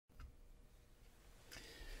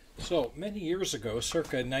So many years ago,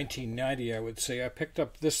 circa 1990, I would say, I picked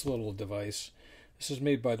up this little device. This is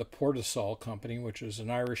made by the Portasol company, which is an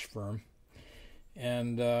Irish firm.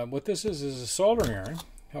 And what this is a soldering iron.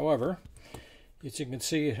 However, as you can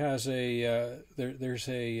see, it has there's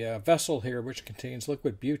a vessel here which contains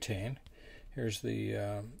liquid butane. Here's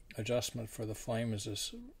the adjustment for the flame, is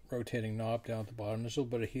this rotating knob down at the bottom. There's a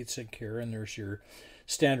little bit of heatsink here, and there's your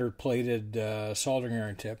standard plated soldering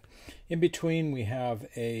iron tip. In between, we have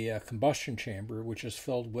a combustion chamber, which is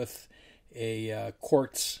filled with a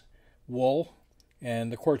quartz wool,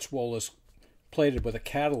 and the quartz wool is plated with a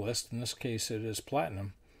catalyst. In this case, it is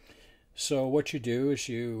platinum. So what you do is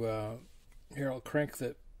you, here I'll crank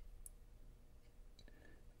the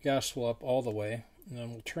gas flow up all the way, and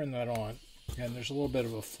then we'll turn that on. And there's a little bit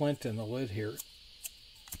of a flint in the lid here.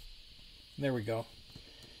 There we go.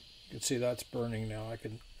 You can see that's burning now. I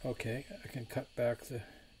can cut back the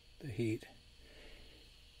heat.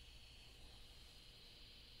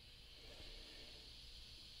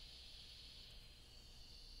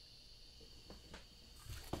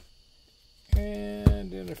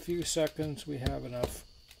 And in a few seconds we have enough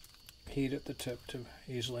heat at the tip to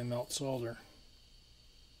easily melt solder.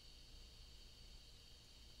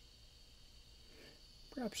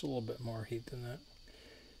 Perhaps a little bit more heat than that.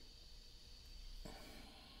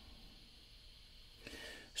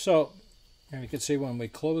 So, and you can see when we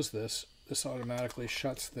close this, this automatically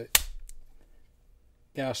shuts the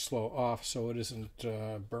gas flow off so it isn't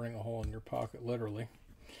burning a hole in your pocket, literally.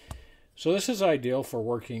 So this is ideal for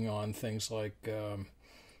working on things like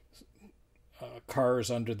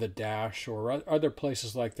cars under the dash, or other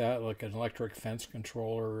places like that, like an electric fence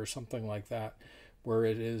controller or something like that, where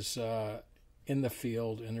it is in the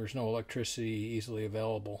field and there's no electricity easily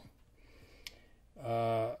available.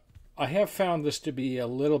 I have found this to be a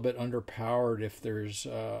little bit underpowered if there's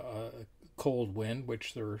a cold wind,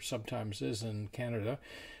 which there sometimes is in Canada,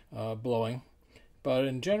 blowing. But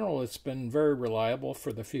in general, it's been very reliable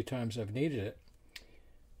for the few times I've needed it.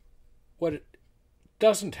 What it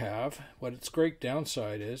doesn't have, what its great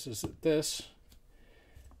downside is that this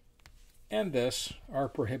and this are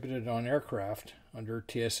prohibited on aircraft under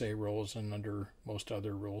TSA rules and under most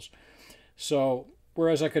other rules. So,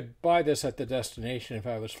 whereas I could buy this at the destination if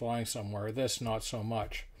I was flying somewhere, this not so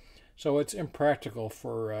much. So it's impractical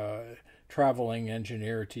for a traveling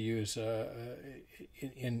engineer to use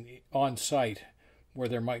on site where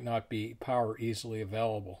there might not be power easily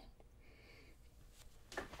available.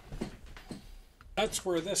 That's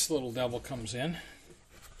where this little devil comes in.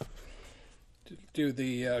 To do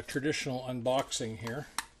the traditional unboxing here.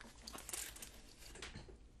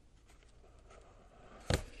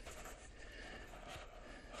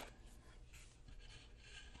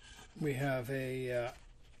 We have a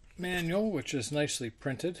manual which is nicely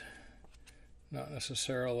printed. Not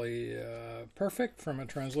necessarily perfect from a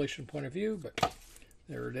translation point of view, but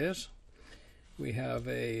there it is. We have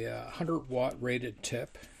a 100 watt rated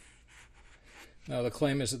tip. Now the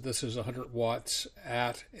claim is that this is 100 watts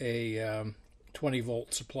at a 20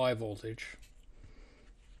 volt supply voltage.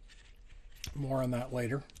 More on that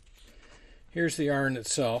later. Here's the iron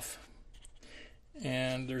itself,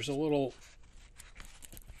 and there's a little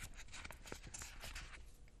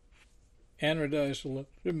anodized,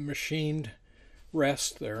 machined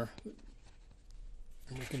rest there.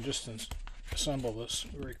 And we can just assemble this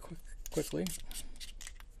very quickly.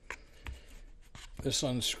 This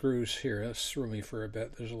unscrews here. This threw me for a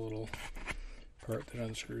bit. There's a little part that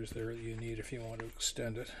unscrews there that you need if you want to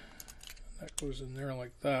extend it. That goes in there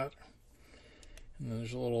like that. And then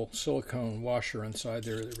there's a little silicone washer inside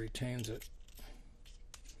there that retains it.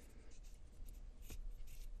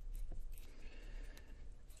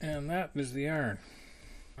 And that is the iron,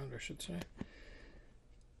 I should say.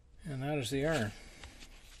 And that is the iron.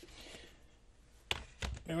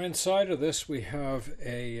 Now inside of this we have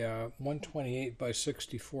a 128 by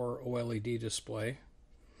 64 OLED display,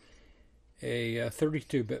 a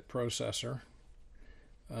 32-bit processor,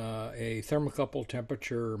 a thermocouple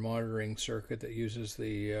temperature monitoring circuit that uses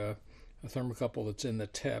the thermocouple that's in the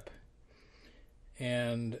tip,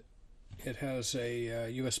 and it has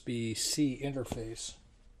a USB-C interface.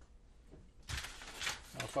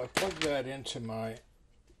 Now if I plug that into my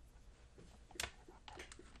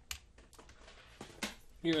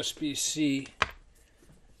USB-C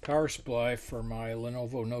power supply for my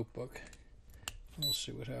Lenovo notebook, we'll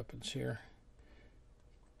see what happens here.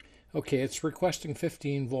 Okay, it's requesting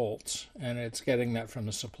 15 volts, and it's getting that from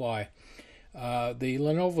the supply. The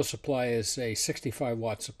Lenovo supply is a 65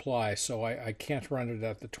 watt supply, so I can't run it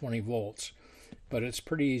at the 20 volts. But it's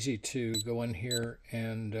pretty easy to go in here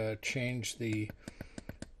and change the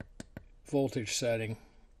voltage setting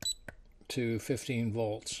to 15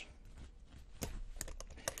 volts. So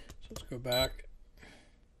let's go back.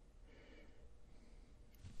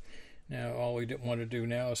 Now all we want to do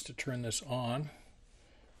now is to turn this on.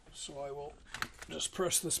 So I will just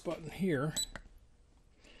press this button here.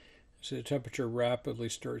 So the temperature rapidly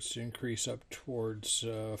starts to increase up towards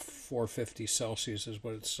 450 Celsius is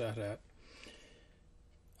what it's set at.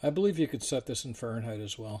 I believe you could set this in Fahrenheit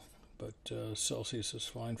as well, but Celsius is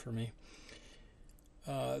fine for me.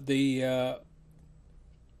 The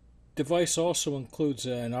device also includes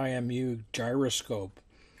an IMU gyroscope,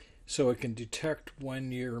 so it can detect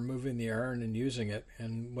when you're moving the iron and using it,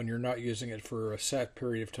 and when you're not using it for a set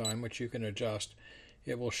period of time, which you can adjust,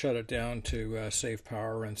 it will shut it down to save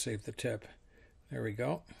power and save the tip. There we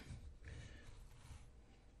go.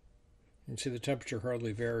 You can see the temperature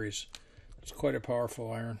hardly varies. It's quite a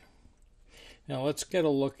powerful iron. Now let's get a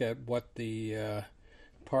look at what the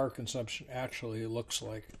power consumption actually looks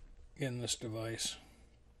like in this device.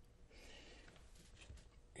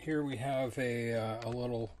 Here we have a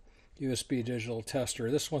little USB digital tester.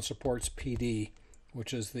 This one supports PD,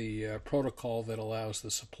 which is the protocol that allows the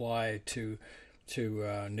supply to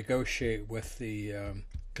negotiate with the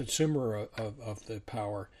consumer of the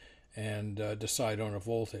power and decide on a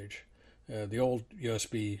voltage. The old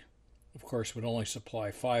USB, of course, would only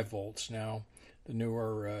supply 5 volts. Now the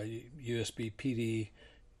newer USB PD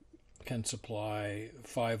can supply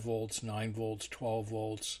 5 volts, 9 volts, 12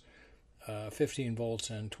 volts, 15 volts,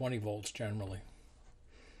 and 20 volts generally.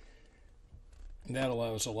 And that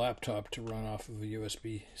allows a laptop to run off of a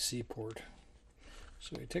USB-C port.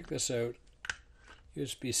 So we take this out.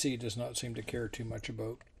 USB-C does not seem to care too much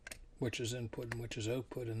about which is input and which is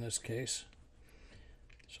output in this case.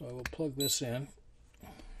 So I will plug this in.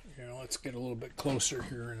 Now let's get a little bit closer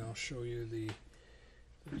here and I'll show you the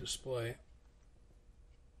display.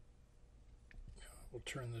 We'll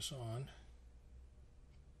turn this on.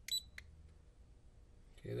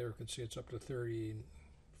 Okay, there you can see it's up to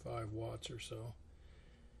 35 watts or so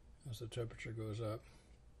as the temperature goes up.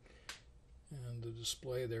 And the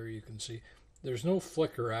display there, you can see there's no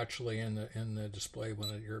flicker actually in the display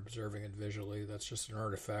when you're observing it visually. That's just an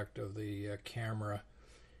artifact of the camera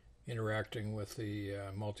interacting with the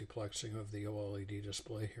multiplexing of the OLED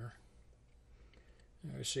display here.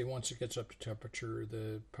 Now you see once it gets up to temperature,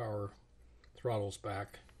 the power throttles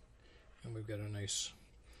back and we've got a nice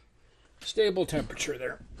stable temperature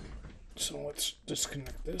there. So let's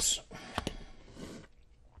disconnect this.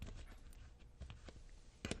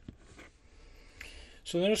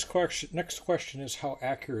 So the next question is, how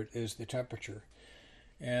accurate is the temperature?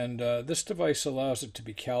 And this device allows it to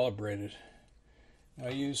be calibrated. I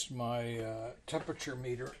used my temperature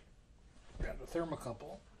meter and a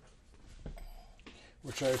thermocouple,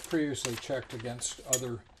 which I previously checked against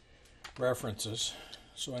other references.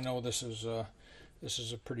 So I know this is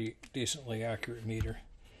a pretty decently accurate meter.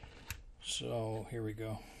 So here we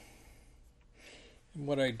go. And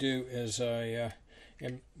what I do is I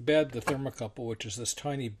embed the thermocouple, which is this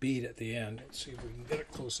tiny bead at the end. Let's see if we can get a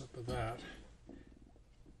close-up of that.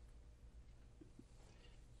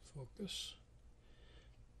 Focus.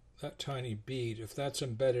 That tiny bead, if that's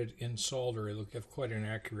embedded in solder, it'll give quite an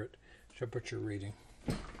accurate temperature reading.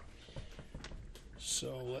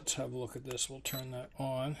 So let's have a look at this. We'll turn that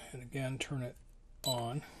on, and again turn it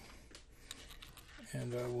on.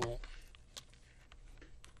 And I will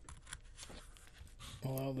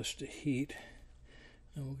allow this to heat,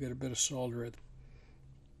 and we'll get a bit of solder at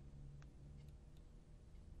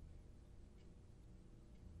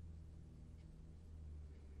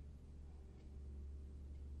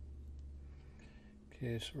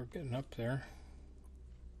okay, so we're getting up there.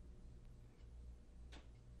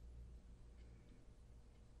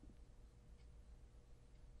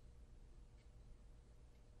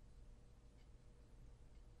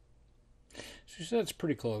 So that's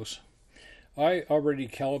pretty close. I already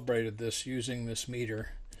calibrated this using this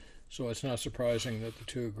meter, so it's not surprising that the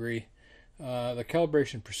two agree. The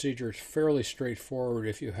calibration procedure is fairly straightforward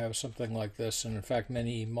if you have something like this, and in fact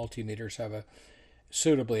many multimeters have a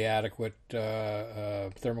suitably adequate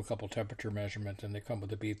thermocouple temperature measurement, and they come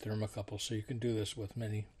with a bead thermocouple, so you can do this with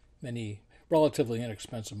many relatively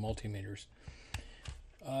inexpensive multimeters.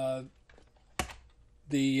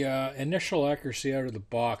 The initial accuracy out of the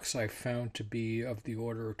box I found to be of the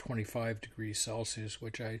order of 25 degrees Celsius,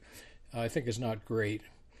 which I think is not great,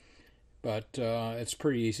 but it's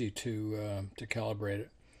pretty easy to calibrate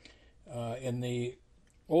it. In the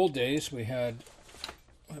old days we had,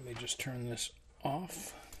 let me just turn this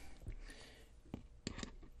off.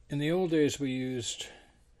 In the old days we used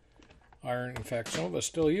iron. In fact, some of us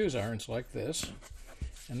still use irons like this,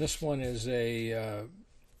 and this one is a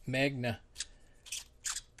Magna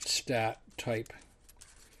Stat type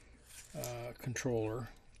controller.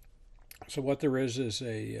 So what there is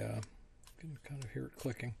a, you can kind of hear it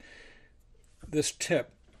clicking. This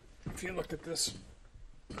tip, if you look at this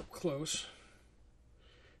up close,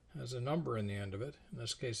 has a number in the end of it. In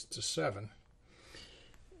this case, it's a 7.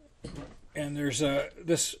 And there's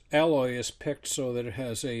this alloy is picked so that it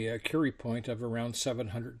has a Curie point of around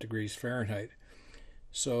 700 degrees Fahrenheit.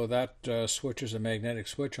 So that switches a magnetic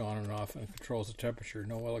switch on and off and controls the temperature.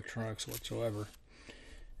 No electronics whatsoever.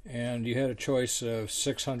 And you had a choice of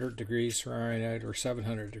 600 degrees Fahrenheit or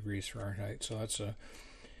 700 degrees Fahrenheit. So that's a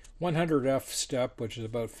 100F step, which is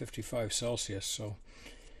about 55 Celsius. So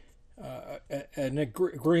an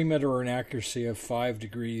agreement or an accuracy of 5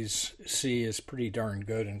 degrees C is pretty darn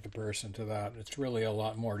good in comparison to that. It's really a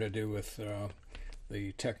lot more to do with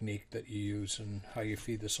the technique that you use and how you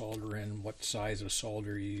feed the solder in, what size of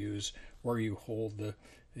solder you use, where you hold the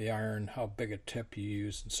iron, how big a tip you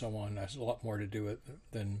use, and so on. That's a lot more to do with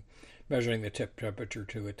than measuring the tip temperature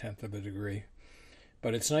to 1/10 of a degree.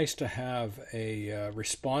 But it's nice to have a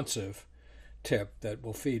responsive tip that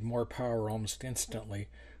will feed more power almost instantly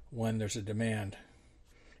when there's a demand.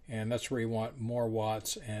 And that's where you want more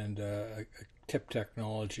watts and a tip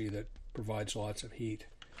technology that provides lots of heat.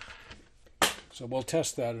 So we'll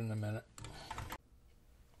test that in a minute.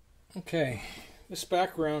 Okay, this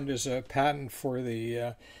background is a patent for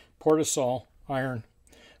the Portasol iron.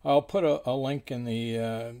 I'll put a link in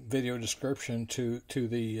the video description to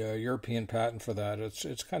the European patent for that.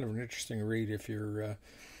 It's kind of an interesting read if you're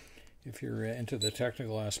into the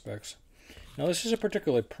technical aspects. Now this is a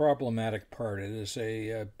particularly problematic part. It is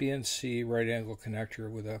a BNC right angle connector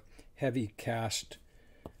with a heavy cast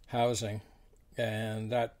housing,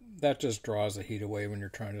 and that just draws the heat away when you're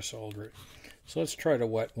trying to solder it. So let's try to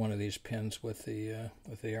wet one of these pins with the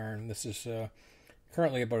iron. This is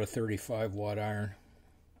currently about a 35 watt iron.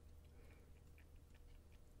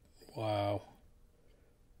 Wow,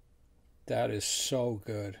 that is so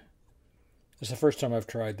good. It's the first time I've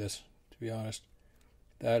tried this, to be honest.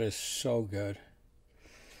 That is so good.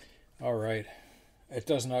 All right, it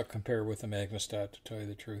does not compare with the MagnaStat, to tell you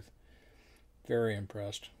the truth. Very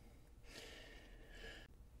impressed.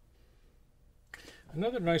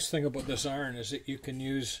 Another nice thing about this iron is that you can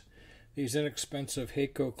use these inexpensive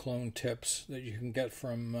Heiko clone tips that you can get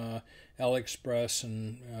from AliExpress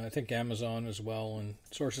and I think Amazon as well, and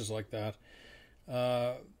sources like that.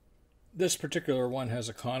 This particular one has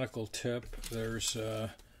a conical tip. There's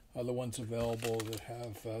other ones available that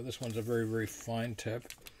have, this one's a very, very fine tip.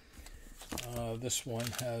 This one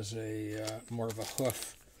has a more of a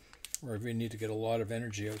hoof, where you need to get a lot of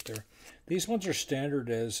energy out there. These ones are standard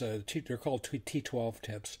as, they're called T12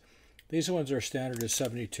 tips. These ones are standard as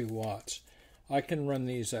 72 watts. I can run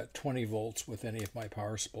these at 20 volts with any of my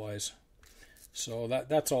power supplies. So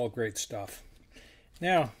that's all great stuff.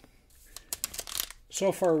 Now,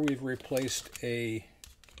 so far we've replaced a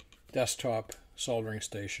desktop soldering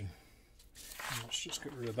station. Let's just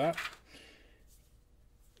get rid of that.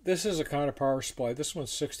 This is a kind of power supply. This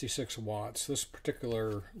one's 66 watts. This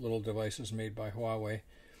particular little device is made by Huawei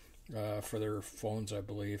for their phones, I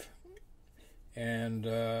believe. And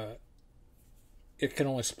it can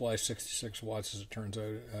only supply 66 watts, as it turns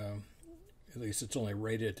out. At least it's only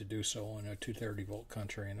rated to do so in a 230 volt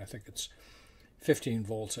country, and I think it's 15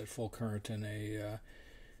 volts at full current in a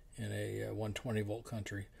 120 volt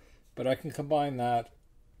country. But I can combine that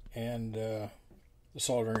and the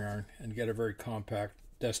soldering iron and get a very compact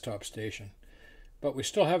desktop station. But we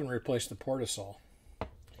still haven't replaced the Portasol.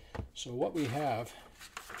 So what we have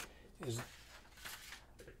is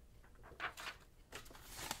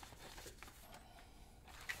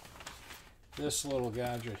this little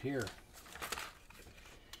gadget here.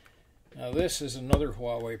 Now this is another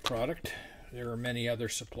Huawei product. There are many other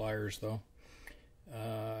suppliers though.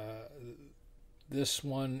 This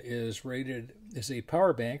one is a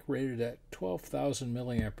power bank rated at 12,000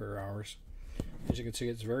 milliampere hours. As you can see,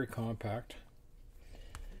 it's very compact.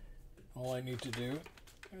 All I need to do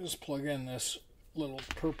is plug in this little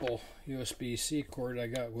purple USB-C cord I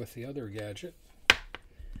got with the other gadget.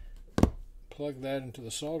 Plug that into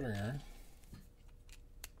the soldering iron.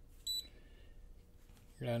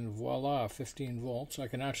 And voila, 15 volts. I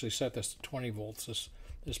can actually set this to 20 volts.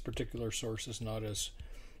 This particular source is not as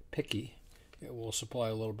picky. It will supply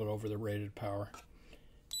a little bit over the rated power.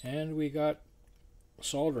 And we got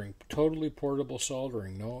soldering, totally portable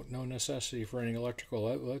soldering. No necessity for any electrical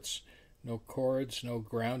outlets, no cords, no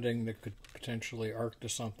grounding that could potentially arc to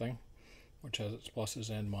something, which has its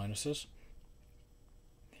pluses and minuses.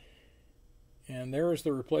 And there is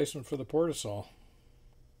the replacement for the Portasol.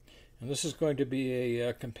 And this is going to be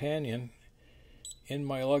a companion in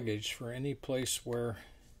my luggage for any place where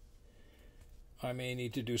I may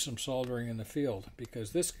need to do some soldering in the field,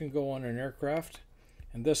 because this can go on an aircraft,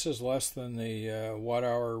 and this is less than the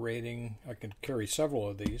watt-hour rating. I can carry several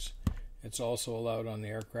of these. It's also allowed on the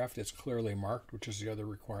aircraft. It's clearly marked, which is the other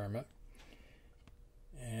requirement.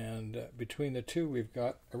 And between the two, we've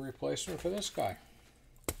got a replacement for this guy.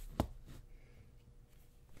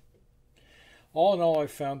 All in all, I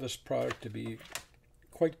found this product to be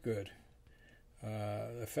quite good.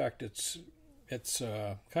 The fact it's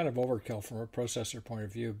kind of overkill from a processor point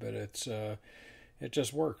of view, but it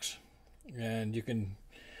just works. And you can...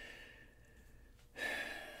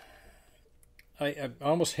 I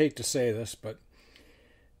almost hate to say this, but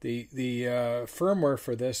the firmware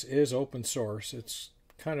for this is open source. It's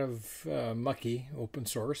kind of mucky open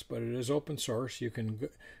source, but it is open source. You can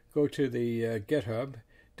go to the Github,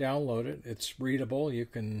 download it. It's readable.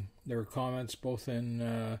 There are comments both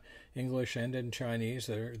in English and in Chinese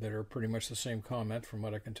that are pretty much the same comment from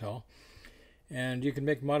what I can tell. And you can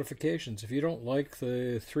make modifications. If you don't like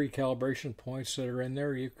the 3 calibration points that are in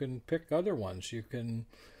there, you can pick other ones. You can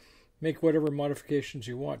make whatever modifications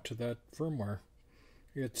you want to that firmware.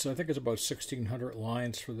 I think it's about 1,600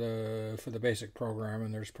 lines for the basic program,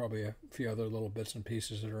 and there's probably a few other little bits and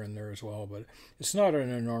pieces that are in there as well. But it's not an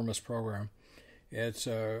enormous program. It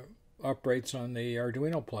operates on the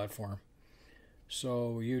Arduino platform.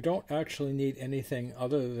 So you don't actually need anything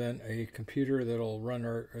other than a computer that'll run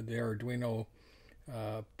the Arduino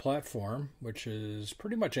platform, which is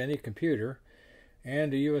pretty much any computer,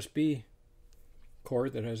 and a USB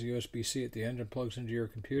cord that has a USB-C at the end and plugs into your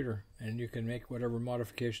computer, and you can make whatever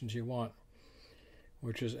modifications you want,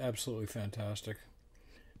 which is absolutely fantastic.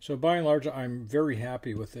 So by and large, I'm very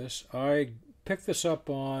happy with this. I picked this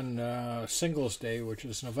up on Singles Day, which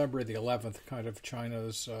is November the 11th, kind of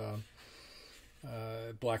China's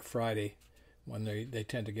Black Friday, when they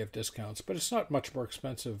tend to give discounts. But it's not much more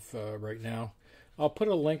expensive right now. I'll put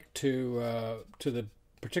a link to the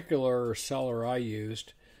particular seller I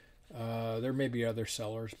used. There may be other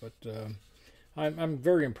sellers, but I'm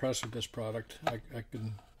very impressed with this product. I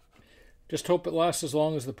can just hope it lasts as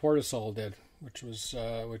long as the Portasol did, which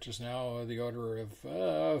is now the order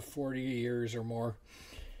of 40 years or more.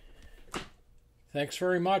 Thanks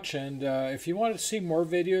very much, and if you want to see more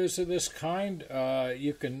videos of this kind,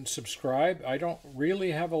 you can subscribe. I don't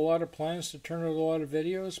really have a lot of plans to turn out a lot of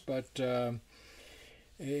videos, but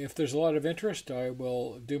if there's a lot of interest, I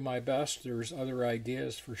will do my best. There's other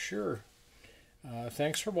ideas for sure.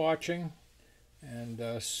 Thanks for watching,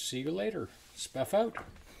 and see you later. Speff out.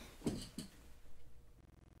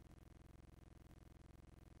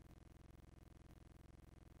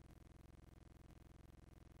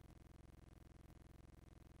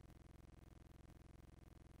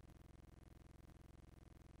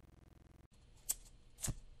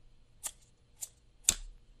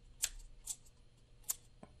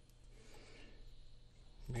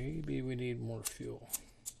 Maybe we need more fuel.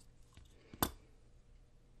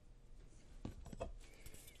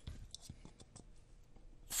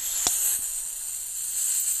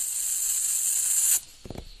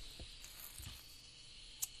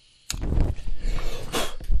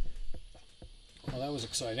 Well, that was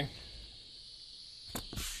exciting.